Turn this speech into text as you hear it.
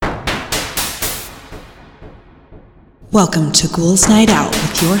Welcome to Ghouls Night Out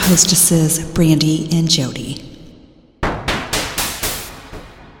with your hostesses, Brandy and Jody.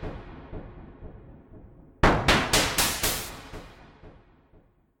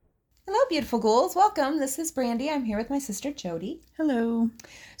 Hello, beautiful ghouls. Welcome. This is Brandy. I'm here with my sister, Jody. Hello.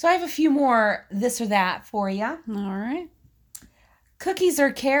 So I have a few more this or that for you. All right. Cookies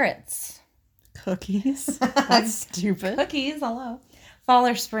or carrots? Cookies. That's stupid. Cookies, hello. Fall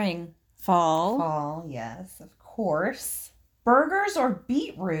or spring? Fall. Fall, yes, of course. Burgers or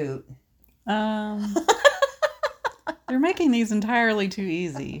beetroot? They're making these entirely too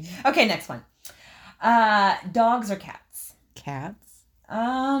easy. Okay, next one. Dogs or cats? Cats.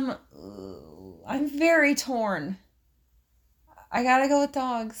 I'm very torn. I gotta go with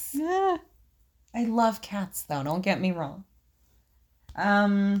dogs. Yeah. I love cats, though. Don't get me wrong.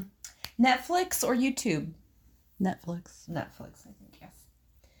 Netflix or YouTube? Netflix. Netflix, I think, yes.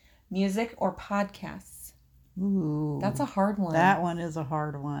 Music or podcasts? Ooh. That's a hard one. That one is a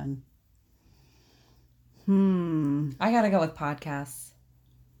hard one. I gotta go with podcasts.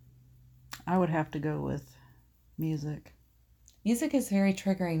 I would have to go with music. Music is very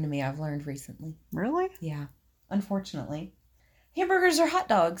triggering to me, I've learned recently. Really? Yeah, unfortunately. Hamburgers or hot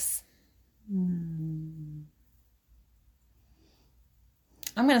dogs? I'm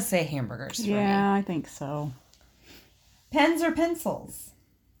going to say hamburgers for me. Yeah, I think so. Pens or pencils?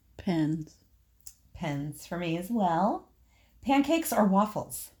 Pens. Pens for me as well. Pancakes or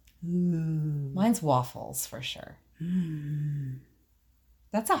waffles? Ooh. Mine's waffles for sure.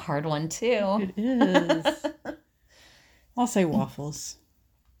 That's a hard one too. It is. I'll say waffles.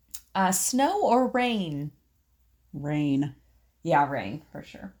 Snow or rain? Rain. Yeah, rain for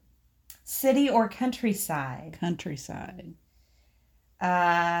sure. City or countryside? Countryside.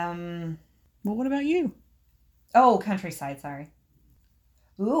 Well, what about you? Oh, countryside, sorry.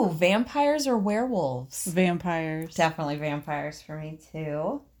 Ooh, vampires or werewolves? Vampires. Definitely vampires for me,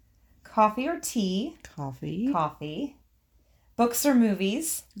 too. Coffee or tea? Coffee. Coffee. Books or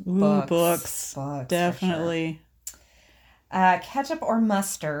movies? Ooh, books. Books, definitely. For sure. Ketchup or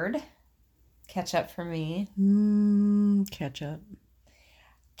mustard? Ketchup for me. Ketchup.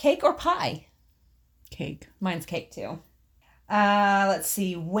 Cake or pie? Cake. Mine's cake, too. Let's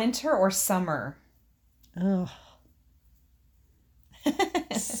see. Winter or summer? Ugh.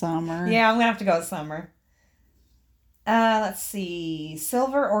 Summer. Yeah, I'm going to have to go with summer. Let's see.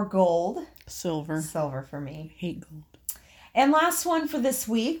 Silver or gold? Silver. Silver for me. Hate gold. And last one for this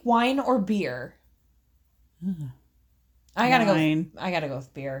week. Wine or beer? I gotta go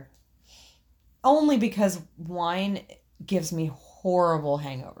with beer. Only because wine gives me horrible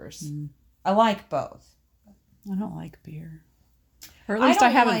hangovers. I like both. I don't like beer. Or at least I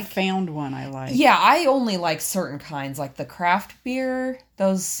haven't found one I like. Yeah, I only like certain kinds, like the craft beer.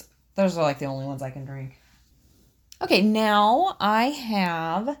 Those are like the only ones I can drink. Okay, now I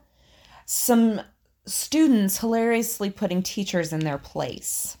have some students hilariously putting teachers in their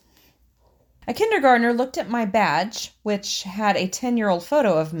place. A kindergartner looked at my badge, which had a 10-year-old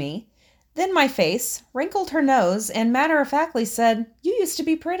photo of me, then my face, wrinkled her nose, and matter-of-factly said, "You used to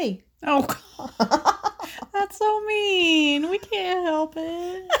be pretty." Oh, God. That's so mean. We can't help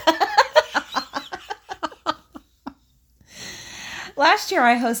it. Last year,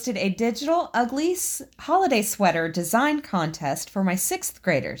 I hosted a digital ugly holiday sweater design contest for my 6th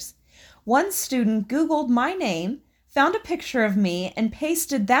graders. One student Googled my name, found a picture of me, and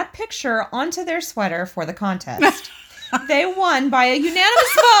pasted that picture onto their sweater for the contest. They won by a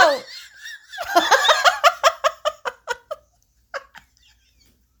unanimous vote.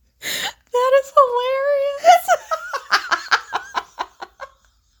 That is hilarious.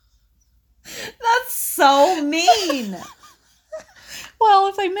 That's so mean. Well,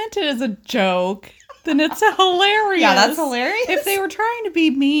 if they meant it as a joke, then it's hilarious. Yeah, that's hilarious. If they were trying to be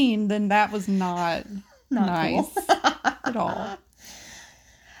mean, then that was not nice cool. at all.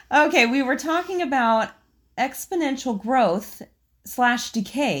 Okay, we were talking about exponential growth /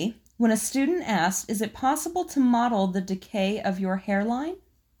 decay when a student asked, "Is it possible to model the decay of your hairline?"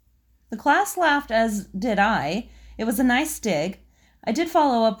 The class laughed, as did I. It was a nice dig. I did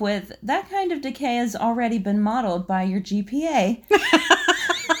follow up with, "That kind of decay has already been modeled by your GPA."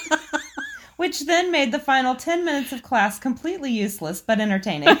 Which then made the final 10 minutes of class completely useless, but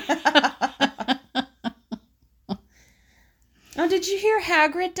entertaining. Oh, did you hear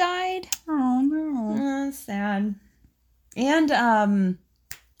Hagrid died? Oh, no. That's sad. And,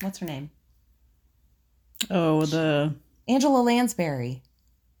 what's her name? Oh, Angela Lansbury.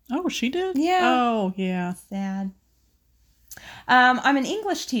 Oh, she did? Yeah. Oh, yeah. Sad. I'm an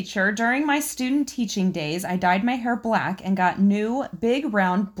English teacher. During my student teaching days, I dyed my hair black and got new, big,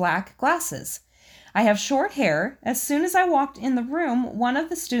 round black glasses. I have short hair. As soon as I walked in the room, one of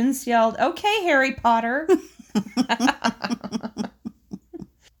the students yelled, "Okay, Harry Potter."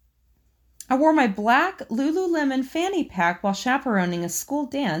 I wore my black Lululemon fanny pack while chaperoning a school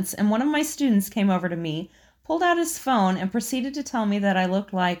dance, and one of my students came over to me, pulled out his phone, and proceeded to tell me that I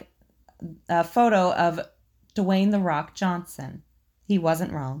looked like a photo of Dwayne "The Rock" Johnson. He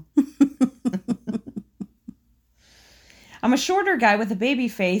wasn't wrong. I'm a shorter guy with a baby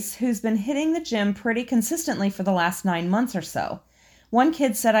face who's been hitting the gym pretty consistently for the last 9 months or so. One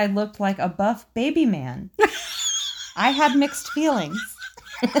kid said I looked like a buff baby man. I had mixed feelings.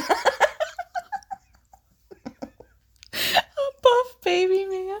 Buff baby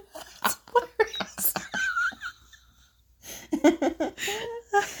man.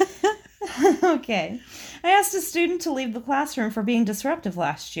 Okay. I asked a student to leave the classroom for being disruptive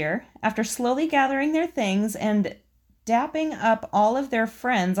last year. After slowly gathering their things and dapping up all of their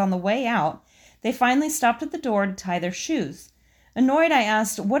friends on the way out, they finally stopped at the door to tie their shoes. Annoyed, I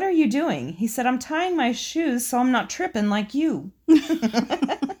asked, "What are you doing?" He said, "I'm tying my shoes so I'm not tripping like you."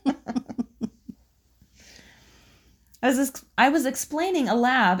 I was explaining a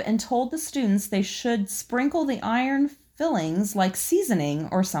lab and told the students they should sprinkle the iron fillings like seasoning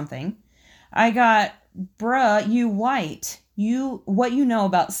or something. I got, "Bruh, you white. What you know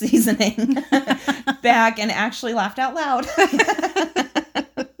about seasoning?" back and actually laughed out loud.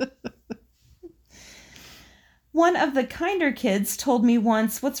 One of the kinder kids told me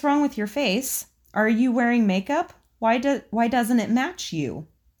once, "What's wrong with your face? Are you wearing makeup? Why doesn't it match you?"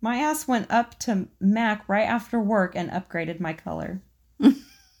 My ass went up to MAC right after work and upgraded my color.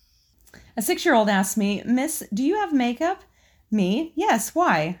 A 6-year-old asked me, "Miss, do you have makeup?" Me, "Yes,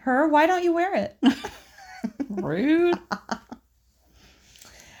 why?" Her, "Why don't you wear it?" Rude.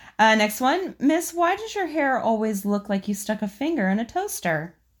 Next one, "Miss, why does your hair always look like you stuck a finger in a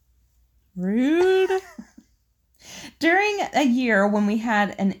toaster?" Rude. During a year when we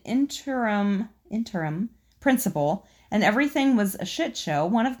had an interim principal and everything was a shit show,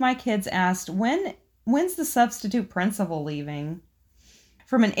 one of my kids asked, when's the substitute principal leaving?"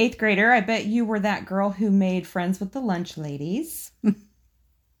 From an 8th grader, "I bet you were that girl who made friends with the lunch ladies."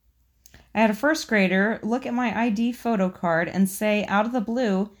 I had a 1st grader look at my ID photo card and say out of the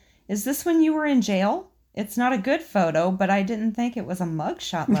blue, "Is this when you were in jail? It's not a good photo, but I didn't think it was a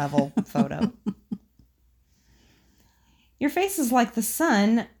mugshot level photo." "Your face is like the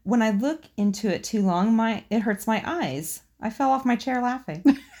sun. When I look into it too long, it hurts my eyes." I fell off my chair laughing.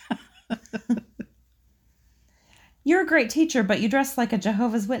 "You're a great teacher, but you dress like a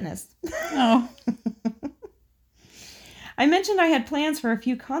Jehovah's Witness." Oh. I mentioned I had plans for a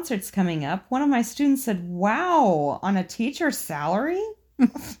few concerts coming up. One of my students said, "Wow, on a teacher's salary?"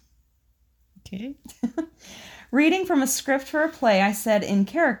 Okay. Reading from a script for a play, I said, in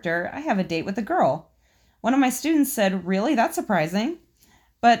character, "I have a date with a girl." One of my students said, "Really? That's surprising."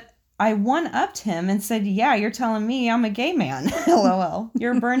 But I one-upped him and said, "Yeah, you're telling me I'm a gay man." LOL.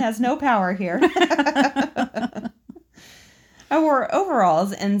 Your burn has no power here. I wore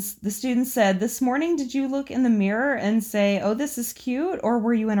overalls, and the student said, "This morning, did you look in the mirror and say, 'Oh, this is cute,' or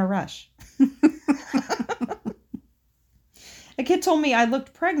were you in a rush?" A kid told me I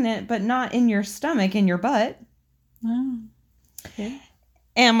looked pregnant, but not in your stomach, in your butt. Oh. Okay.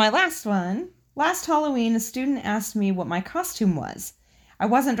 And my last one. Last Halloween, a student asked me what my costume was. I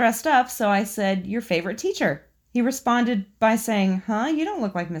wasn't dressed up, so I said, "Your favorite teacher." He responded by saying, "Huh, you don't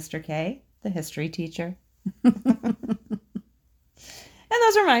look like Mr. K, the history teacher." And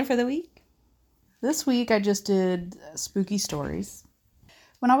those are mine for the week. This week I just did spooky stories.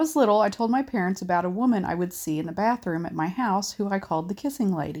 When I was little, I told my parents about a woman I would see in the bathroom at my house who I called the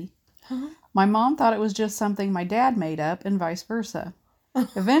kissing lady. Huh? My mom thought it was just something my dad made up and vice versa.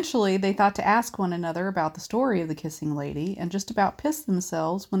 Eventually, they thought to ask one another about the story of the kissing lady and just about pissed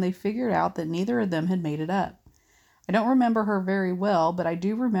themselves when they figured out that neither of them had made it up. I don't remember her very well, but I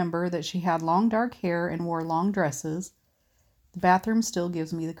do remember that she had long dark hair and wore long dresses. The bathroom still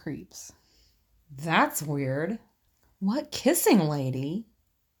gives me the creeps. That's weird. What kissing lady?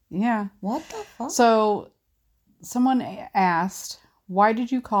 Yeah. What the fuck? So, someone asked, "Why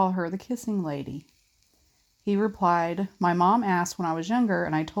did you call her the kissing lady?" He replied, "My mom asked when I was younger,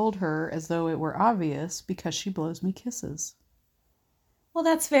 and I told her as though it were obvious because she blows me kisses." Well,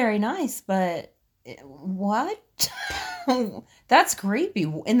 that's very nice, but what? That's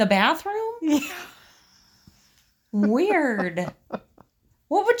creepy. In the bathroom? Yeah. Weird.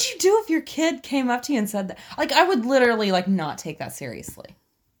 What would you do if your kid came up to you and said that? Like, I would literally, not take that seriously.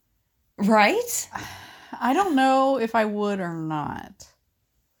 Right? I don't know if I would or not.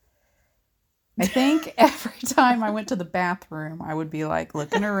 I think every time I went to the bathroom, I would be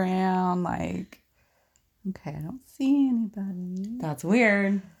looking around, Okay, I don't see anybody. That's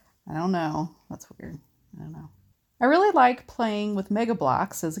weird. I don't know. That's weird. I don't know. I really liked playing with Mega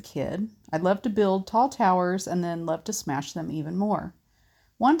Bloks as a kid. I'd love to build tall towers and then love to smash them even more.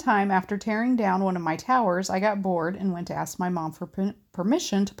 One time, after tearing down one of my towers, I got bored and went to ask my mom for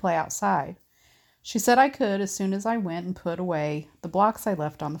permission to play outside. She said I could as soon as I went and put away the blocks I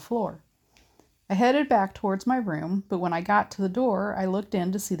left on the floor. I headed back towards my room, but when I got to the door, I looked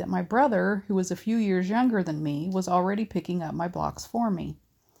in to see that my brother, who was a few years younger than me, was already picking up my blocks for me.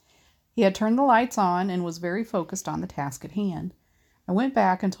 He had turned the lights on and was very focused on the task at hand. I went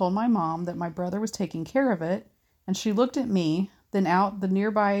back and told my mom that my brother was taking care of it, and she looked at me, then out the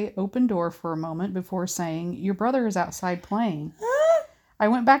nearby open door for a moment before saying, "Your brother is outside playing." I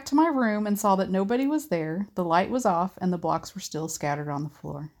went back to my room and saw that nobody was there, the light was off, and the blocks were still scattered on the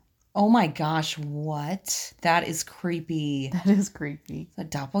floor. Oh my gosh, what? That is creepy. That is creepy. A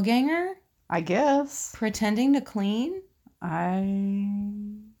doppelganger? I guess. Pretending to clean?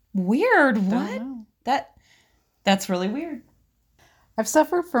 Don't Weird. What? know. That's really weird. I've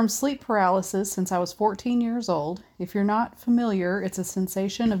suffered from sleep paralysis since I was 14 years old. If you're not familiar, it's a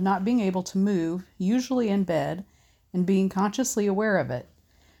sensation of not being able to move, usually in bed, and being consciously aware of it.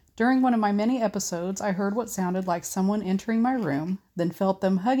 During one of my many episodes, I heard what sounded like someone entering my room, then felt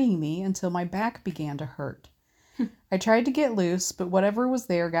them hugging me until my back began to hurt. I tried to get loose, but whatever was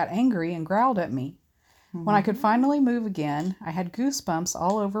there got angry and growled at me. When I could finally move again, I had goosebumps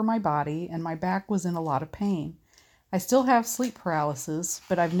all over my body and my back was in a lot of pain. I still have sleep paralysis,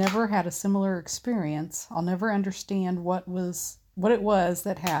 but I've never had a similar experience. I'll never understand what it was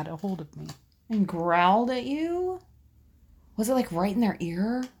that had a hold of me. And growled at you? Was it like right in their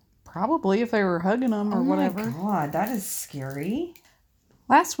ear? Probably if they were hugging them or whatever. Oh my god, that is scary.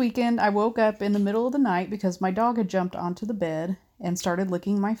 Last weekend, I woke up in the middle of the night because my dog had jumped onto the bed and started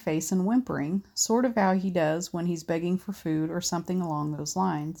licking my face and whimpering, sort of how he does when he's begging for food or something along those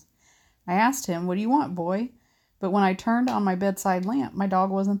lines. I asked him, "What do you want, boy?" But when I turned on my bedside lamp, my dog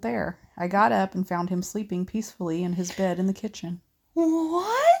wasn't there. I got up and found him sleeping peacefully in his bed in the kitchen. What?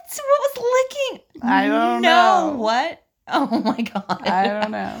 What was licking? I don't know. know. What? Oh my god. I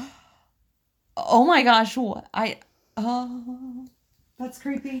don't know. Oh my gosh. What? That's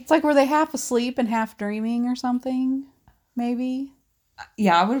creepy. It's like, were they half asleep and half dreaming or something? Maybe.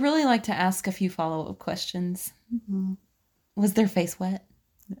 Yeah, I would really like to ask a few follow-up questions. Mm-hmm. Was their face wet?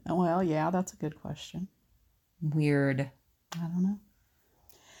 Well, yeah, that's a good question. Weird. I don't know.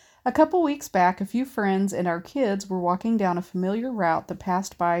 A couple weeks back, a few friends and our kids were walking down a familiar route that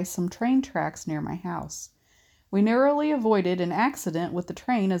passed by some train tracks near my house. We narrowly avoided an accident with the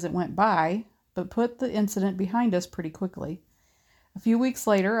train as it went by, but put the incident behind us pretty quickly. A few weeks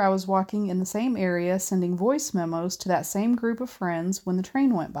later, I was walking in the same area, sending voice memos to that same group of friends when the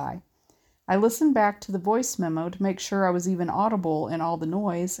train went by. I listened back to the voice memo to make sure I was even audible in all the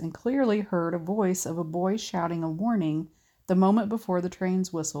noise and clearly heard a voice of a boy shouting a warning the moment before the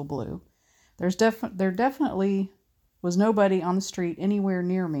train's whistle blew. There definitely was nobody on the street anywhere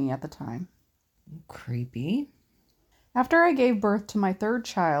near me at the time. Creepy. After I gave birth to my third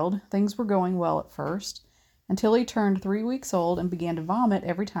child, things were going well at first, until he turned 3 weeks old and began to vomit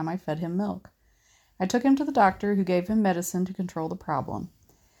every time I fed him milk. I took him to the doctor, who gave him medicine to control the problem.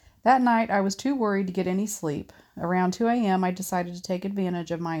 That night, I was too worried to get any sleep. Around 2 a.m., I decided to take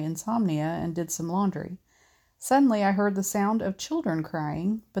advantage of my insomnia and did some laundry. Suddenly, I heard the sound of children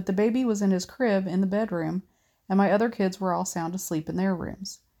crying, but the baby was in his crib in the bedroom, and my other kids were all sound asleep in their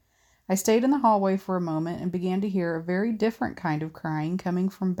rooms. I stayed in the hallway for a moment and began to hear a very different kind of crying coming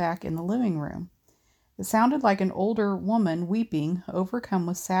from back in the living room. It sounded like an older woman weeping, overcome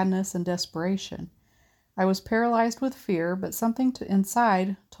with sadness and desperation. I was paralyzed with fear, but something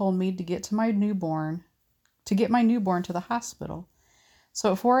inside told me to get my newborn to the hospital.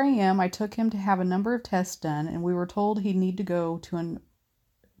 So at 4 a.m., I took him to have a number of tests done, and we were told he'd need to go to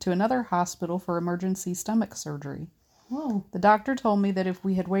another hospital for emergency stomach surgery. Whoa. The doctor told me that if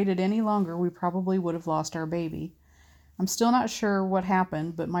we had waited any longer, we probably would have lost our baby. I'm still not sure what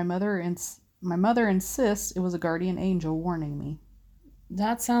happened, but my mother insists it was a guardian angel warning me.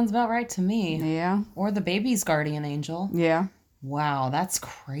 That sounds about right to me. Yeah. Or the baby's guardian angel. Yeah. Wow, that's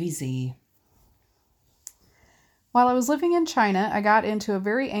crazy. While I was living in China, I got into a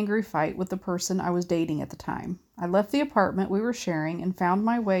very angry fight with the person I was dating at the time. I left the apartment we were sharing and found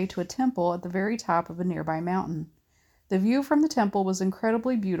my way to a temple at the very top of a nearby mountain. The view from the temple was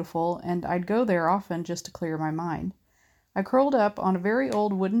incredibly beautiful, and I'd go there often just to clear my mind. I curled up on a very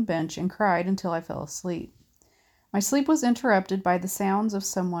old wooden bench and cried until I fell asleep. My sleep was interrupted by the sounds of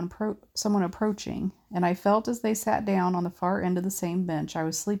someone approaching, and I felt as they sat down on the far end of the same bench I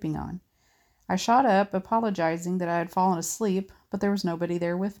was sleeping on. I shot up, apologizing that I had fallen asleep, but there was nobody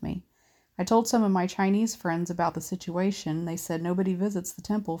there with me. I told some of my Chinese friends about the situation. They said nobody visits the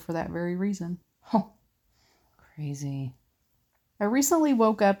temple for that very reason. Oh, crazy. I recently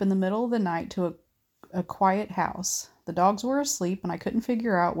woke up in the middle of the night to a quiet house. The dogs were asleep, and I couldn't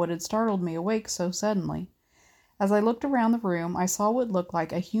figure out what had startled me awake so suddenly. As I looked around the room, I saw what looked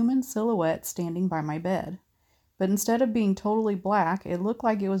like a human silhouette standing by my bed. But instead of being totally black, it looked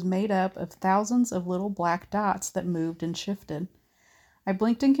like it was made up of thousands of little black dots that moved and shifted. I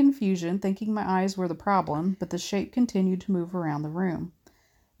blinked in confusion, thinking my eyes were the problem, but the shape continued to move around the room.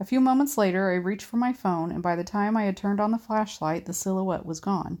 A few moments later, I reached for my phone, and by the time I had turned on the flashlight, the silhouette was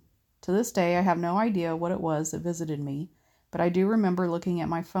gone. To this day, I have no idea what it was that visited me, but I do remember looking at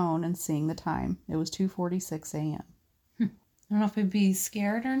my phone and seeing the time. It was 2:46 a.m. I don't know if I'd be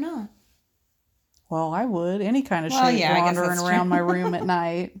scared or not. Well, I would. Any kind of Well, shape yeah, I guess wandering that's around true. my room at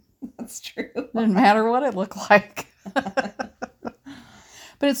night. That's true. Didn't matter what it looked like.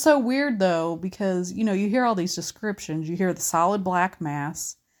 But it's so weird, though, because, you hear all these descriptions. You hear the solid black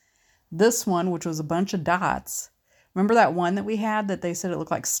mass. This one, which was a bunch of dots. Remember that one that we had that they said it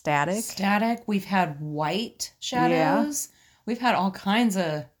looked like static? Static. We've had white shadows. Yeah. We've had all kinds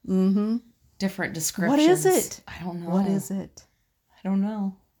of different descriptions. What is it? I don't know. What is it? I don't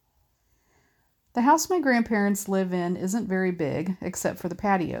know. The house my grandparents live in isn't very big, except for the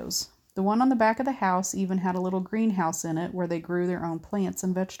patios. The one on the back of the house even had a little greenhouse in it where they grew their own plants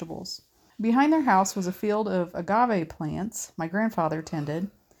and vegetables. Behind their house was a field of agave plants my grandfather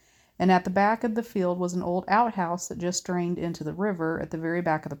tended, and at the back of the field was an old outhouse that just drained into the river at the very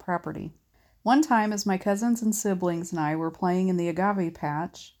back of the property. One time, as my cousins and siblings and I were playing in the agave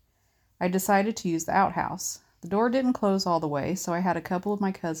patch, I decided to use the outhouse. The door didn't close all the way, so I had a couple of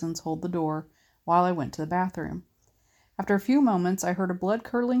my cousins hold the door while I went to the bathroom. After a few moments, I heard a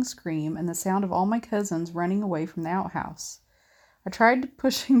blood-curdling scream and the sound of all my cousins running away from the outhouse. I tried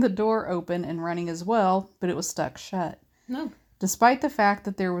pushing the door open and running as well, but it was stuck shut. No. Despite the fact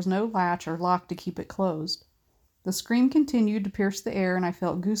that there was no latch or lock to keep it closed. The scream continued to pierce the air, and I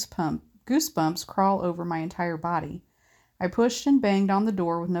felt goosebumps crawl over my entire body. I pushed and banged on the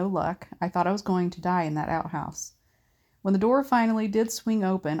door with no luck. I thought I was going to die in that outhouse. When the door finally did swing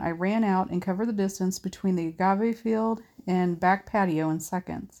open, I ran out and covered the distance between the agave field and back patio in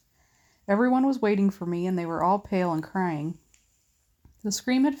seconds. Everyone was waiting for me, and they were all pale and crying. The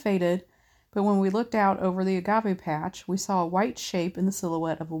scream had faded, but when we looked out over the agave patch, we saw a white shape in the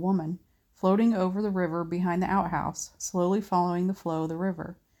silhouette of a woman, floating over the river behind the outhouse, slowly following the flow of the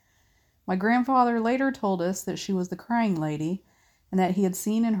river. My grandfather later told us that she was the crying lady, and that he had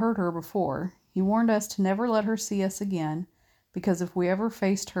seen and heard her before. He warned us to never let her see us again, because if we ever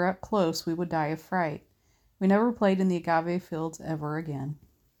faced her up close, we would die of fright. We never played in the agave fields ever again.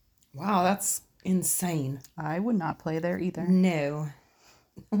 Wow, that's insane. I would not play there either. No.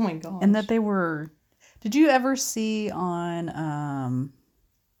 Oh my gosh. And that they were... Did you ever see on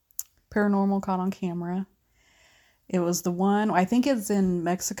Paranormal Caught on Camera? It was the one, I think it's in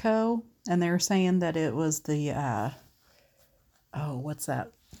Mexico, and they were saying that it was the, what's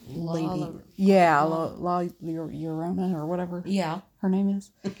that lady? La Llorona or whatever. Yeah. Her name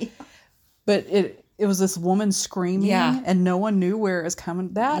is. But it was this woman screaming, and no one knew where it was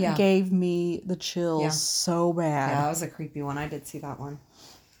coming. That gave me the chills so bad. Yeah, that was a creepy one. I did see that one.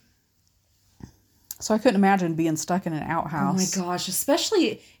 So I couldn't imagine being stuck in an outhouse. Oh my gosh,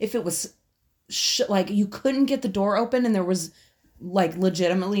 especially if it was like you couldn't get the door open and there was like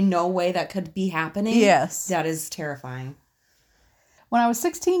legitimately no way that could be happening. Yes. That is terrifying. When I was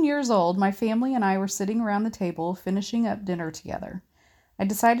 16 years old, my family and I were sitting around the table finishing up dinner together. I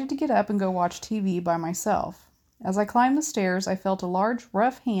decided to get up and go watch TV by myself. As I climbed the stairs, I felt a large,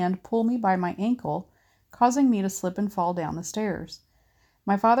 rough hand pull me by my ankle, causing me to slip and fall down the stairs.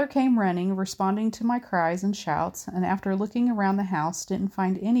 My father came running, responding to my cries and shouts, and after looking around the house, didn't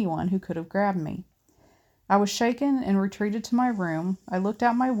find anyone who could have grabbed me. I was shaken and retreated to my room. I looked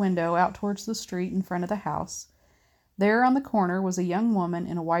out my window out towards the street in front of the house. There on the corner was a young woman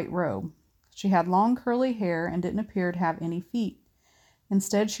in a white robe. She had long curly hair and didn't appear to have any feet.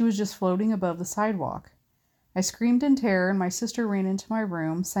 Instead, she was just floating above the sidewalk. I screamed in terror, and my sister ran into my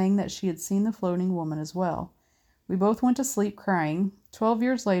room, saying that she had seen the floating woman as well. We both went to sleep crying. 12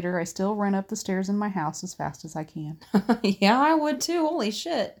 years later, I still run up the stairs in my house as fast as I can. Yeah, I would too. Holy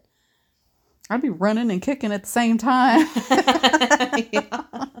shit. I'd be running and kicking at the same time. Yeah.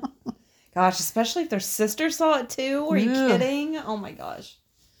 Gosh, especially if their sister saw it too. Are you kidding? Oh my gosh.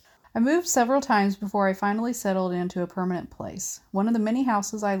 I moved several times before I finally settled into a permanent place. One of the many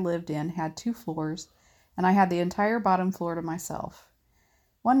houses I lived in had 2 floors, and I had the entire bottom floor to myself.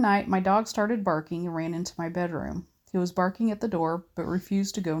 One night, my dog started barking and ran into my bedroom. He was barking at the door, but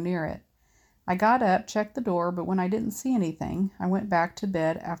refused to go near it. I got up, checked the door, but when I didn't see anything, I went back to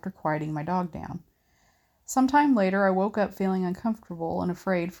bed after quieting my dog down. Sometime later, I woke up feeling uncomfortable and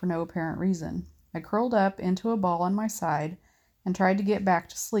afraid for no apparent reason. I curled up into a ball on my side and tried to get back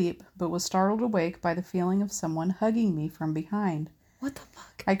to sleep, but was startled awake by the feeling of someone hugging me from behind. What the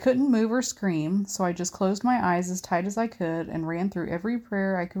fuck? I couldn't move or scream, so I just closed my eyes as tight as I could and ran through every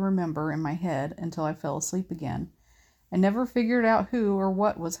prayer I could remember in my head until I fell asleep again. I never figured out who or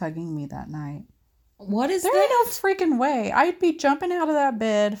what was hugging me that night. What is There that? ain't no freaking way. I'd be jumping out of that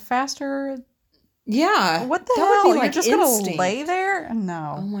bed faster. Yeah. What the that hell? would be You're like just instinct. gonna lay there? Oh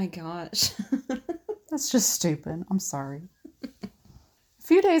No. my gosh. That's just stupid. I'm sorry. A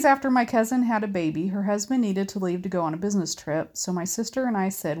few days after my cousin had a baby, her husband needed to leave to go on a business trip, so my sister and I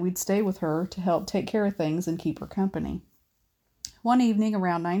said we'd stay with her to help take care of things and keep her company. One evening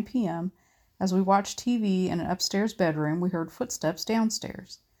around 9 p.m., as we watched TV in an upstairs bedroom, we heard footsteps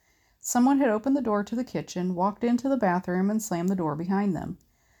downstairs. Someone had opened the door to the kitchen, walked into the bathroom, and slammed the door behind them.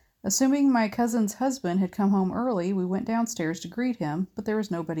 Assuming my cousin's husband had come home early, we went downstairs to greet him, but there was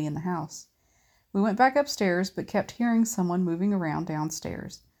nobody in the house. We went back upstairs, but kept hearing someone moving around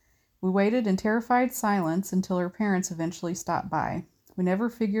downstairs. We waited in terrified silence until her parents eventually stopped by. We never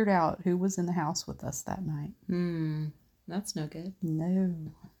figured out who was in the house with us that night. That's no good.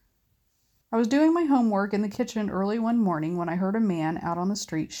 No. I was doing my homework in the kitchen early one morning when I heard a man out on the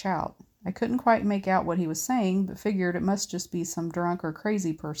street shout. I couldn't quite make out what he was saying, but figured it must just be some drunk or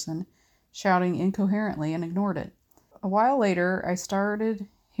crazy person shouting incoherently and ignored it. A while later, I started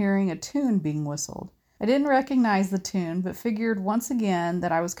hearing a tune being whistled. I didn't recognize the tune, but figured once again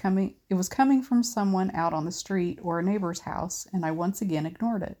that it was coming from someone out on the street or a neighbor's house, and I once again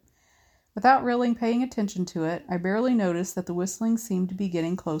ignored it. Without really paying attention to it, I barely noticed that the whistling seemed to be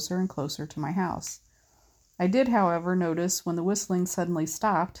getting closer and closer to my house. I did, however, notice when the whistling suddenly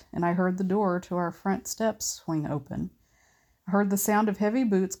stopped, and I heard the door to our front steps swing open. I heard the sound of heavy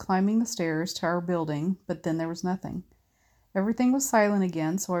boots climbing the stairs to our building, but then there was nothing. Everything was silent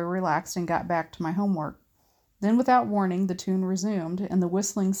again, so I relaxed and got back to my homework. Then, without warning, the tune resumed, and the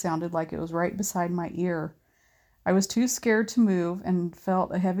whistling sounded like it was right beside my ear. I was too scared to move and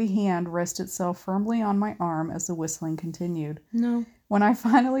felt a heavy hand rest itself firmly on my arm as the whistling continued. No. When I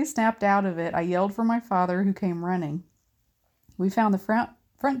finally snapped out of it, I yelled for my father, who came running. We found the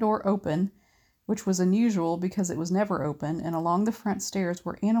front door open, which was unusual because it was never open, and along the front stairs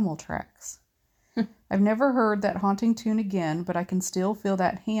were animal tracks. I've never heard that haunting tune again, but I can still feel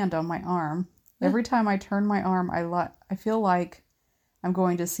that hand on my arm. Every time I turn my arm, I feel like I'm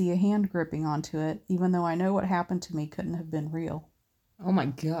going to see a hand gripping onto it, even though I know what happened to me couldn't have been real. Oh my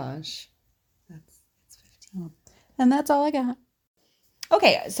gosh. It's 15. And that's all I got.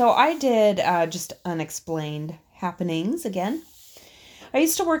 Okay, so I did just unexplained happenings again. I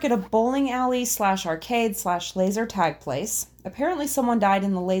used to work at a bowling alley / arcade / laser tag place. Apparently someone died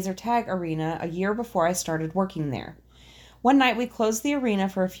in the laser tag arena a year before I started working there. One night we closed the arena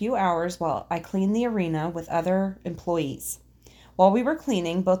for a few hours while I cleaned the arena with other employees. While we were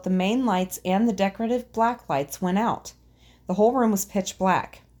cleaning, both the main lights and the decorative black lights went out. The whole room was pitch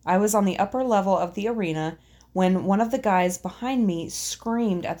black. I was on the upper level of the arena when one of the guys behind me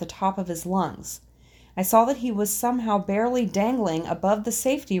screamed at the top of his lungs. I saw that he was somehow barely dangling above the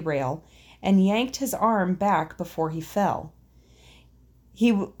safety rail and yanked his arm back before he fell.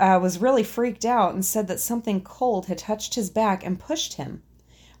 He was really freaked out and said that something cold had touched his back and pushed him.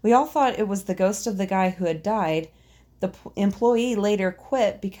 We all thought it was the ghost of the guy who had died. The employee later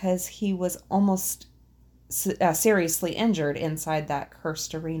quit because he was almost seriously injured inside that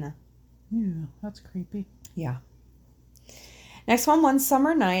cursed arena. Ew, that's creepy. Yeah. Next one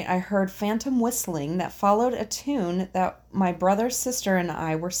summer night, I heard phantom whistling that followed a tune that my brother, sister, and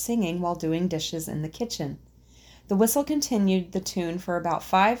I were singing while doing dishes in the kitchen. The whistle continued the tune for about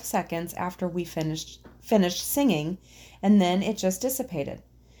 5 seconds after we finished singing, and then it just dissipated.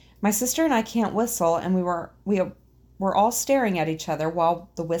 My sister and I can't whistle, and we were all staring at each other while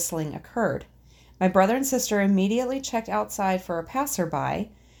the whistling occurred. My brother and sister immediately checked outside for a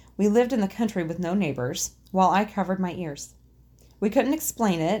passerby. We lived in the country with no neighbors, while I covered my ears. We couldn't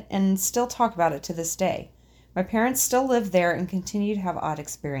explain it and still talk about it to this day. My parents still live there and continue to have odd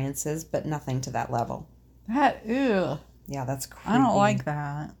experiences, but nothing to that level. Ew. Yeah, that's creepy. I don't like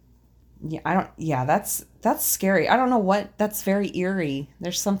that. Yeah, that's scary. I don't know what, that's very eerie.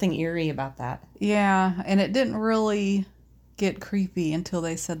 There's something eerie about that. Yeah, and it didn't really get creepy until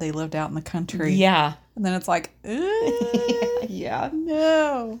they said they lived out in the country. Yeah. And then it's like, Yeah.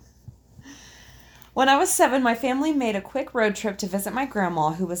 No. When I was 7, my family made a quick road trip to visit my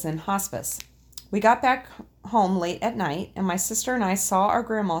grandma who was in hospice. We got back home late at night, and my sister and I saw our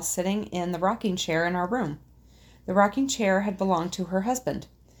grandma sitting in the rocking chair in our room. The rocking chair had belonged to her husband.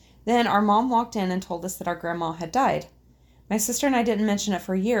 Then our mom walked in and told us that our grandma had died. My sister and I didn't mention it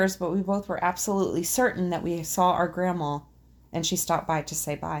for years, but we both were absolutely certain that we saw our grandma, and she stopped by to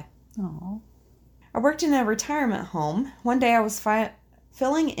say bye. Oh. I worked in a retirement home. One day I was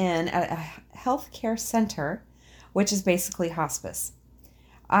filling in at a healthcare center, which is basically hospice.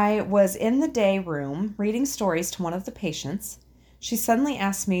 I was in the day room reading stories to one of the patients. She suddenly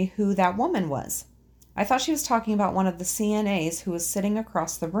asked me who that woman was. I thought she was talking about one of the CNAs who was sitting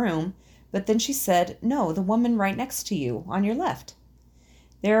across the room, but then she said, "No, the woman right next to you, on your left."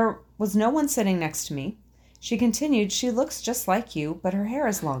 There was no one sitting next to me. She continued, "She looks just like you, but her hair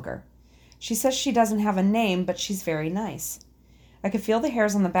is longer. She says she doesn't have a name, but she's very nice." I could feel the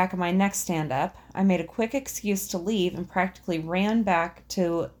hairs on the back of my neck stand up. I made a quick excuse to leave and practically ran back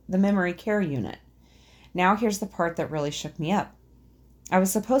to the memory care unit. Now here's the part that really shook me up. I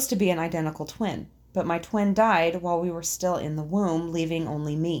was supposed to be an identical twin, but my twin died while we were still in the womb, leaving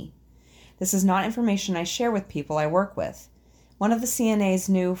only me. This is not information I share with people I work with. One of the CNAs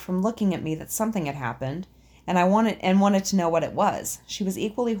knew from looking at me that something had happened, and wanted to know what it was. She was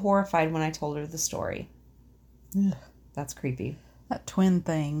equally horrified when I told her the story. Ugh, that's creepy. That twin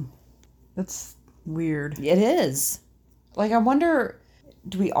thing. That's weird. It is. Like, I wonder,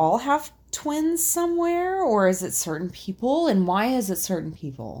 do we all have twins somewhere, or is it certain people, and why is it certain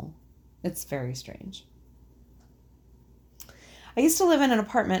people? It's very strange. I used to live in an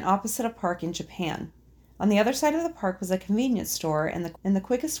apartment opposite a park in Japan. On the other side of the park was a convenience store, and the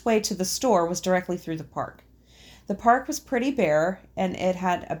quickest way to the store was directly through the park. The park was pretty bare, and it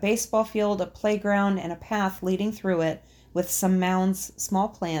had a baseball field, a playground, and a path leading through it with some mounds, small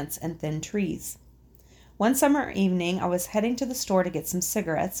plants, and thin trees. One summer evening, I was heading to the store to get some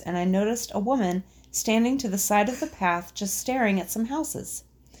cigarettes, and I noticed a woman standing to the side of the path just staring at some houses.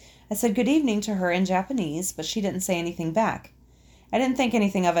 I said good evening to her in Japanese, but she didn't say anything back. I didn't think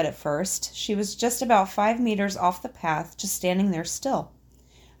anything of it at first. She was just about 5 meters off the path, just standing there still.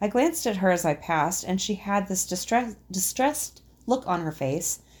 I glanced at her as I passed, and she had this distressed look on her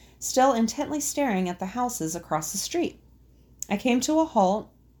face, still intently staring at the houses across the street. I came to a halt.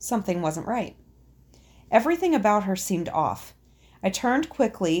 Something wasn't right. Everything about her seemed off. I turned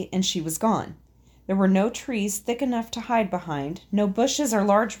quickly, and she was gone. There were no trees thick enough to hide behind, no bushes or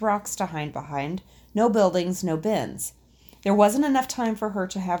large rocks to hide behind, no buildings, no bins. There wasn't enough time for her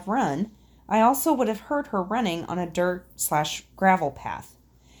to have run. I also would have heard her running on a dirt/gravel path.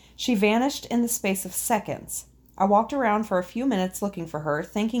 She vanished in the space of seconds. I walked around for a few minutes looking for her,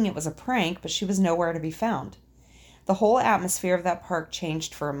 thinking it was a prank, but she was nowhere to be found. The whole atmosphere of that park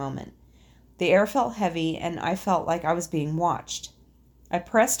changed for a moment. The air felt heavy, and I felt like I was being watched. I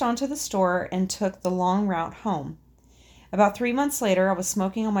pressed onto the store and took the long route home. About 3 months later, I was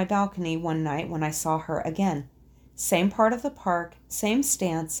smoking on my balcony one night when I saw her again. Same part of the park, same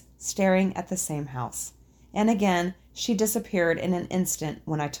stance, staring at the same house. And again, she disappeared in an instant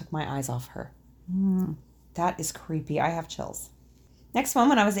when I took my eyes off her. That is creepy. I have chills. Next one,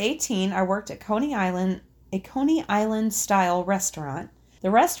 when I was 18, I worked at Coney Island, a Coney Island-style restaurant. The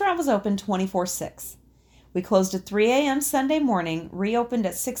restaurant was open 24/6. We closed at 3 a.m. Sunday morning, reopened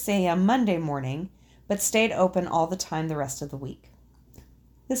at 6 a.m. Monday morning, but stayed open all the time the rest of the week.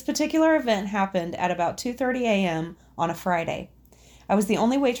 This particular event happened at about 2:30 a.m. on a Friday. I was the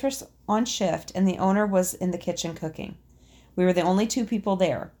only waitress on shift, and the owner was in the kitchen cooking. We were the only 2 people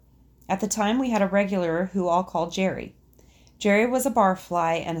there. At the time, we had a regular who all called Jerry. Jerry was a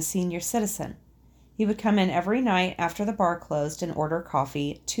barfly and a senior citizen. He would come in every night after the bar closed and order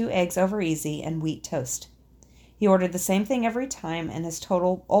coffee, 2 eggs over easy, and wheat toast. He ordered the same thing every time, and his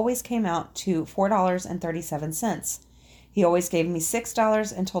total always came out to $4.37. He always gave me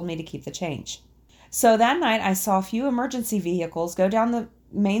 $6 and told me to keep the change. So that night I saw a few emergency vehicles go down the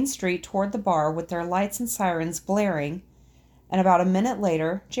main street toward the bar with their lights and sirens blaring, and about a minute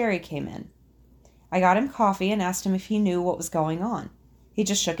later, Jerry came in. I got him coffee and asked him if he knew what was going on. He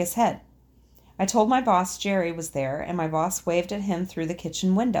just shook his head. I told my boss Jerry was there, and my boss waved at him through the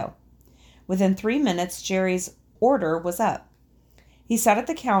kitchen window. Within 3 minutes, Jerry's order was up. He sat at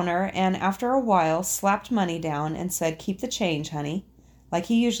the counter and, after a while, slapped money down and said, "Keep the change, honey," like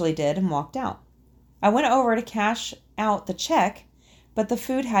he usually did, and walked out. I went over to cash out the check, but the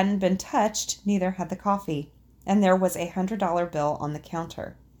food hadn't been touched, neither had the coffee, and there was a $100 bill on the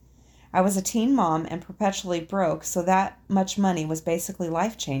counter. I was a teen mom and perpetually broke, so that much money was basically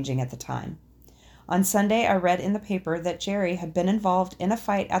life-changing at the time. On Sunday, I read in the paper that Jerry had been involved in a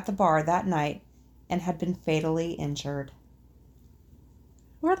fight at the bar that night and had been fatally injured.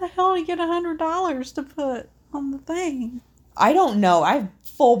 Where the hell do you get $100 to put on the thing? I don't know. I have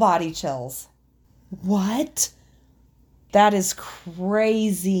full body chills. What? That is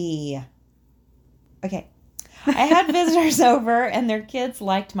crazy. Okay. I had visitors over, and their kids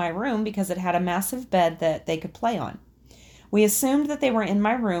liked my room because it had a massive bed that they could play on. We assumed that they were in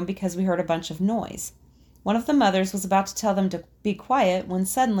my room because we heard a bunch of noise. One of the mothers was about to tell them to be quiet when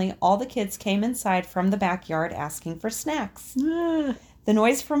suddenly all the kids came inside from the backyard asking for snacks. The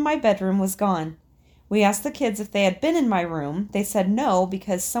noise from my bedroom was gone. We asked the kids if they had been in my room. They said no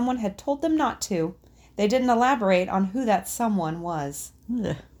because someone had told them not to. They didn't elaborate on who that someone was.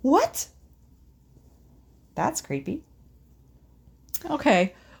 Ugh. What? That's creepy.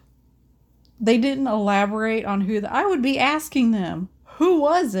 Okay. They didn't elaborate on who I would be asking them. Who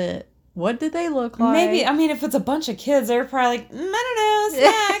was it? What did they look like? Maybe, I mean, if it's a bunch of kids, they're probably like, I don't know,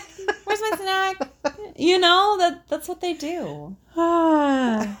 snack. Where's my snack? You know, that's what they do.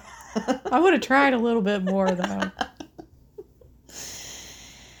 I would have tried a little bit more, though.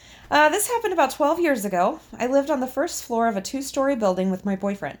 This happened about 12 years ago. I lived on the first floor of a 2-story building with my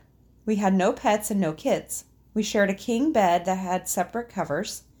boyfriend. We had no pets and no kids. We shared a king bed that had separate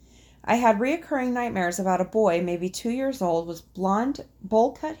covers. I had reoccurring nightmares about a boy, maybe 2 years old, with blonde,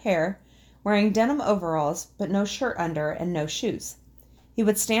 bowl-cut hair, wearing denim overalls, but no shirt under and no shoes. He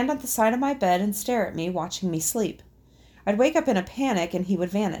would stand at the side of my bed and stare at me, watching me sleep. I'd wake up in a panic and he would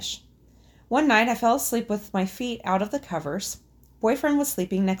vanish. One night I fell asleep with my feet out of the covers. Boyfriend was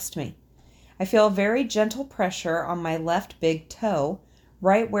sleeping next to me. I feel a very gentle pressure on my left big toe,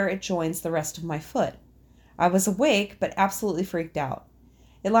 right where it joins the rest of my foot. I was awake, but absolutely freaked out.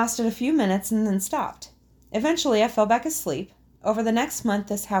 It lasted a few minutes and then stopped. Eventually, I fell back asleep. Over the next month,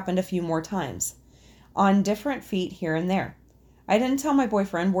 this happened a few more times, on different feet here and there. I didn't tell my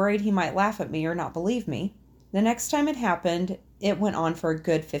boyfriend, worried he might laugh at me or not believe me. The next time it happened, it went on for a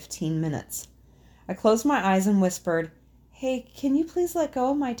good 15 minutes. I closed my eyes and whispered, "Hey, can you please let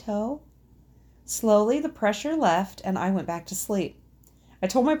go of my toe?" Slowly, the pressure left, and I went back to sleep. I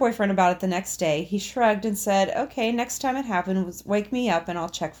told my boyfriend about it the next day. He shrugged and said, "Okay, next time it happens, wake me up and I'll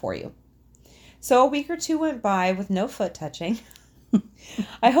check for you." So a week or two went by with no foot touching.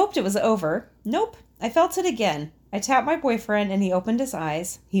 I hoped it was over. Nope, I felt it again. I tapped my boyfriend and he opened his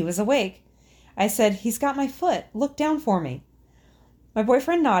eyes. He was awake. I said, "He's got my foot. Look down for me." My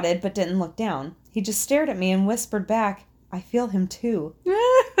boyfriend nodded but didn't look down. He just stared at me and whispered back, "I feel him too."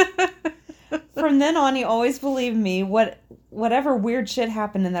 From then on, he always believed me, whatever weird shit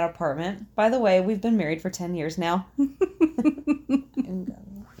happened in that apartment. By the way, we've been married for 10 years now.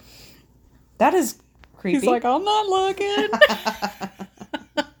 That is creepy. He's like, "I'm not looking."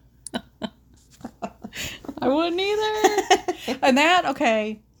 I wouldn't either. And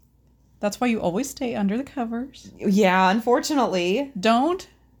that's why you always stay under the covers. Yeah, unfortunately. Don't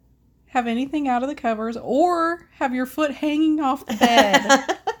have anything out of the covers or have your foot hanging off the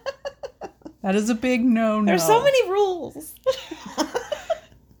bed. That is a big no-no. There's so many rules.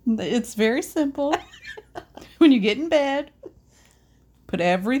 It's very simple. When you get in bed, put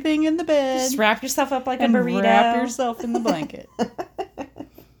everything in the bed. Just wrap yourself up like a and burrito. Wrap yourself in the blanket.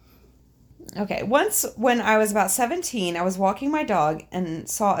 Okay, once when I was about 17, I was walking my dog and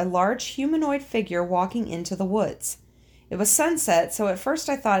saw a large humanoid figure walking into the woods. It was sunset, so at first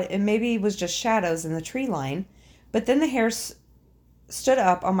I thought it maybe was just shadows in the tree line, but then the hairs stood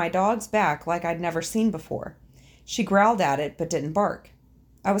up on my dog's back like I'd never seen before. She growled at it, but didn't bark.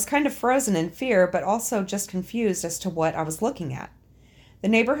 I was kind of frozen in fear, but also just confused as to what I was looking at. The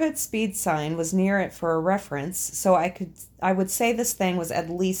neighborhood speed sign was near it for a reference, so I would say this thing was at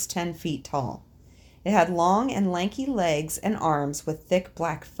least 10 feet tall. It had long and lanky legs and arms with thick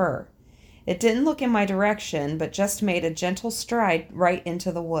black fur. It didn't look in my direction, but just made a gentle stride right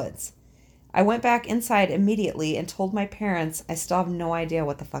into the woods. I went back inside immediately and told my parents I still have no idea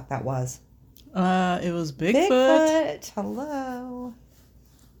what the fuck that was. It was Bigfoot. Bigfoot! Hello!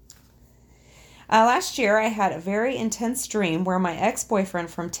 Last year, I had a very intense dream where my ex-boyfriend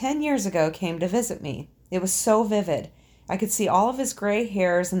from 10 years ago came to visit me. It was so vivid. I could see all of his gray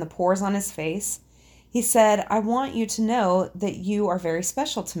hairs and the pores on his face. He said, "I want you to know that you are very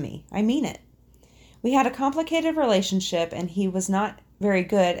special to me. I mean it." We had a complicated relationship, and he was not very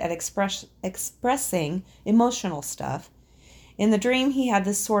good at expressing emotional stuff. In the dream, he had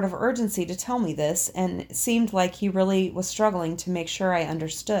this sort of urgency to tell me this, and it seemed like he really was struggling to make sure I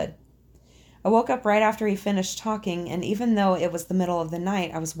understood. I woke up right after he finished talking, and even though it was the middle of the night,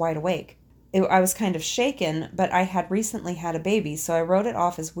 I was wide awake. I was kind of shaken, but I had recently had a baby, so I wrote it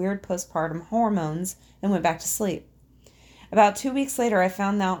off as weird postpartum hormones and went back to sleep. About 2 weeks later, I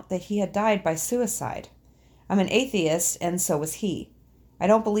found out that he had died by suicide. I'm an atheist, and so was he. I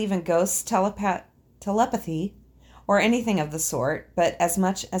don't believe in ghosts, telepathy, or anything of the sort, but as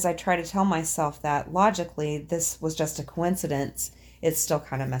much as I try to tell myself that, logically, this was just a coincidence, it still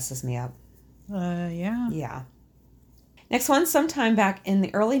kind of messes me up. Yeah. Yeah. Next one, sometime back in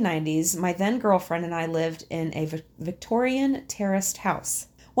the early 90s, my then girlfriend and I lived in a Victorian terraced house.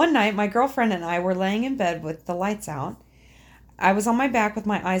 One night, my girlfriend and I were laying in bed with the lights out. I was on my back with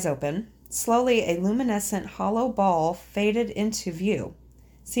my eyes open. Slowly, a luminescent hollow ball faded into view,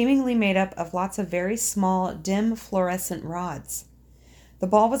 seemingly made up of lots of very small, dim fluorescent rods. The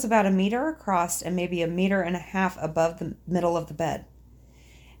ball was about 1 meter across and maybe 1.5 meters above the middle of the bed.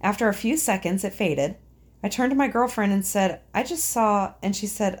 After a few seconds, it faded. I turned to my girlfriend and said, "I just saw," and she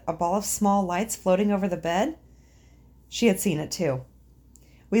said, "a ball of small lights floating over the bed?" She had seen it too.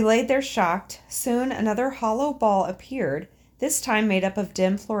 We laid there shocked. Soon another hollow ball appeared, this time made up of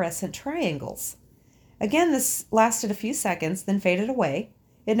dim fluorescent triangles. Again, this lasted a few seconds, then faded away.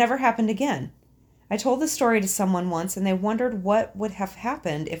 It never happened again. I told the story to someone once, and they wondered what would have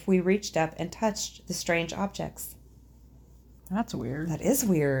happened if we reached up and touched the strange objects. That's weird. That is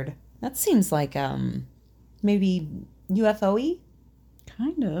weird. That seems like, maybe UFO-y?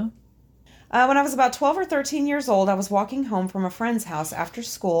 Kind of. When I was about 12 or 13 years old, I was walking home from a friend's house after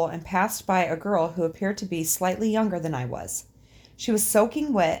school and passed by a girl who appeared to be slightly younger than I was. She was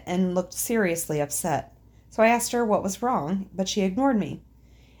soaking wet and looked seriously upset. So I asked her what was wrong, but she ignored me.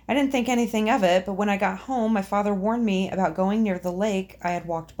 I didn't think anything of it, but when I got home, my father warned me about going near the lake I had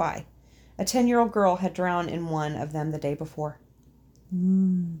walked by. A 10-year-old girl had drowned in one of them the day before.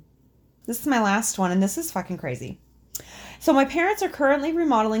 This is my last one, and this is fucking crazy. So my parents are currently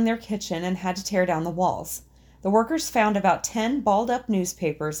remodeling their kitchen and had to tear down the walls. The workers found about 10 balled-up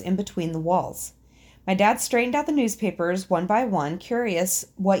newspapers in between the walls. My dad straightened out the newspapers one by one, curious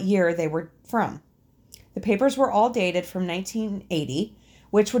what year they were from. The papers were all dated from 1980,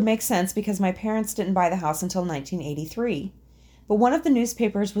 which would make sense because my parents didn't buy the house until 1983. But one of the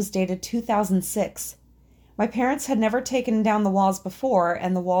newspapers was dated 2006. My parents had never taken down the walls before,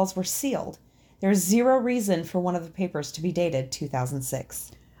 and the walls were sealed. There's zero reason for one of the papers to be dated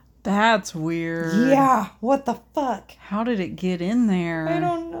 2006. That's weird. Yeah, what the fuck? How did it get in there? I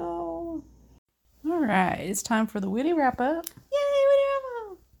don't know. All right, it's time for the witty wrap-up. Yay,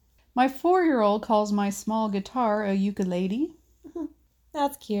 whatever. My 4-year-old calls my small guitar a ukulele.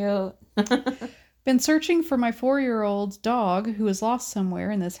 That's cute. Been searching for my 4-year-old's dog who is lost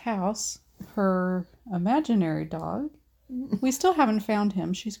somewhere in this house. Her imaginary dog. We still haven't found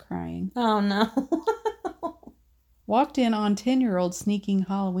him. She's crying. Oh, no. Walked in on 10-year-old sneaking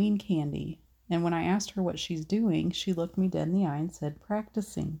Halloween candy. And when I asked her what she's doing, she looked me dead in the eye and said,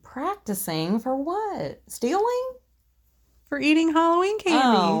 practicing. Practicing for what? Stealing? For eating Halloween candy.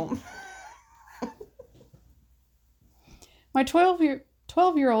 Oh. My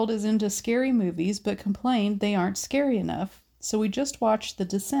 12-year-old is into scary movies, but complained they aren't scary enough. So we just watched The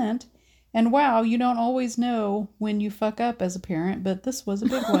Descent. And wow, you don't always know when you fuck up as a parent, but this was a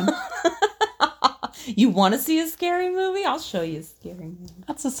big one. You want to see a scary movie? I'll show you a scary movie.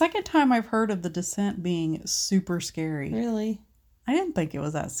 That's the second time I've heard of The Descent being super scary. Really? I didn't think it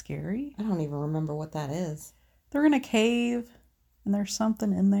was that scary. I don't even remember what that is. They're in a cave, and there's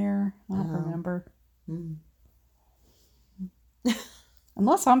something in there. I don't remember.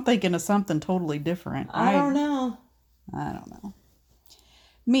 Unless I'm thinking of something totally different. I don't know. I don't know.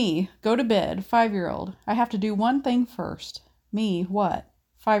 Me, go to bed, 5-year-old. I have to do one thing first. Me, what?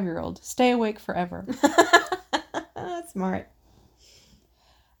 5-year-old, stay awake forever. That's smart.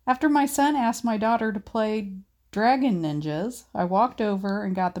 After my son asked my daughter to play Dragon Ninjas, I walked over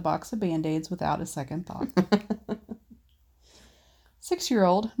and got the box of Band-Aids without a second thought.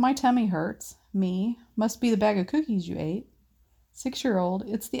 6-year-old, my tummy hurts. Me, must be the bag of cookies you ate. 6-year-old,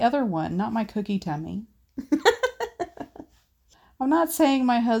 it's the other one, not my cookie tummy. I'm not saying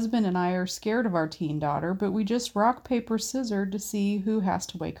my husband and I are scared of our teen daughter, but we just rock, paper, scissors to see who has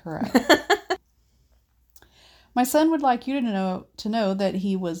to wake her up. My son would like you to know that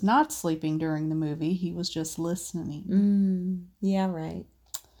he was not sleeping during the movie. He was just listening. Yeah, right.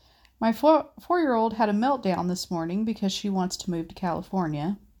 My 4-year-old had a meltdown this morning because she wants to move to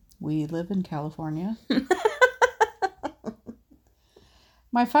California. We live in California.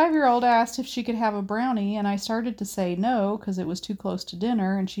 My 5-year-old asked if she could have a brownie, and I started to say no because it was too close to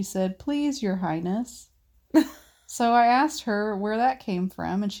dinner, and she said, "Please, Your Highness." So I asked her where that came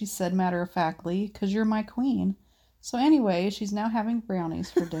from, and she said matter-of-factly, "'Cause you're my queen." So anyway, she's now having brownies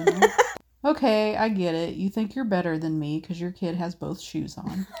for dinner. Okay, I get it. You think you're better than me because your kid has both shoes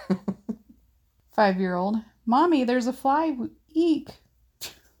on. 5-year-old, Mommy, there's a fly. Eek.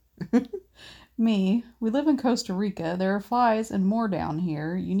 Me, we live in Costa Rica. There are flies and more down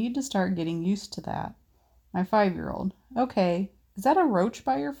here. You need to start getting used to that. My 5-year-old. Okay, is that a roach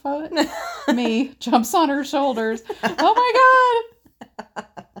by your foot? Me, jumps on her shoulders. Oh my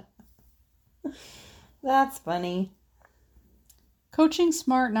God! That's funny. Coaching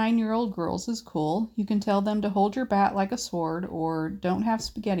smart 9-year-old girls is cool. You can tell them to hold your bat like a sword or don't have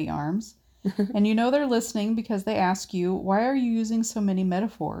spaghetti arms. And you know they're listening because they ask you, why are you using so many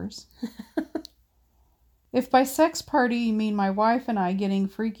metaphors? If by sex party you mean my wife and I getting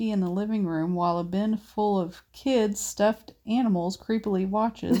freaky in the living room while a bin full of kids' stuffed animals creepily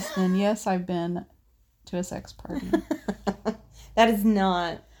watches, then yes, I've been to a sex party. That is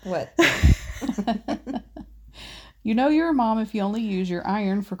not what... You know you're a mom if you only use your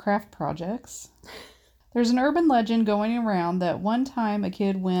iron for craft projects. There's an urban legend going around that one time a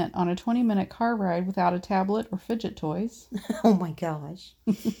kid went on a 20-minute car ride without a tablet or fidget toys. Oh my gosh.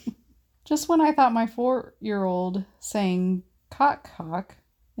 Just when I thought my 4-year-old saying cock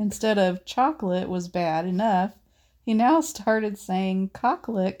instead of chocolate was bad enough, he now started saying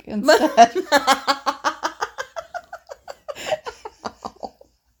cocklick instead.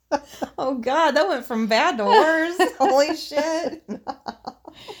 Oh God, that went from bad to worse. Holy shit.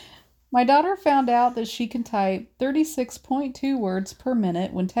 My daughter found out that she can type 36.2 words per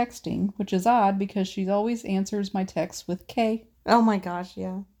minute when texting, which is odd because she always answers my texts with K. Oh my gosh,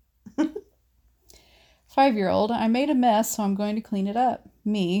 yeah. 5-year-old, I made a mess, so I'm going to clean it up.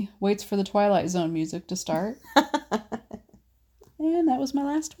 Me, waits for the Twilight Zone music to start. And that was my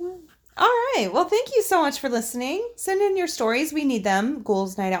last one. All right. Well, thank you so much for listening. Send in your stories. We need them.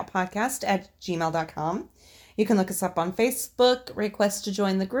 ghouls.nightoutpodcast@gmail.com. You can look us up on Facebook, request to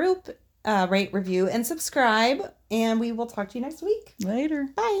join the group, rate, review, and subscribe. And we will talk to you next week. Later.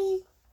 Bye.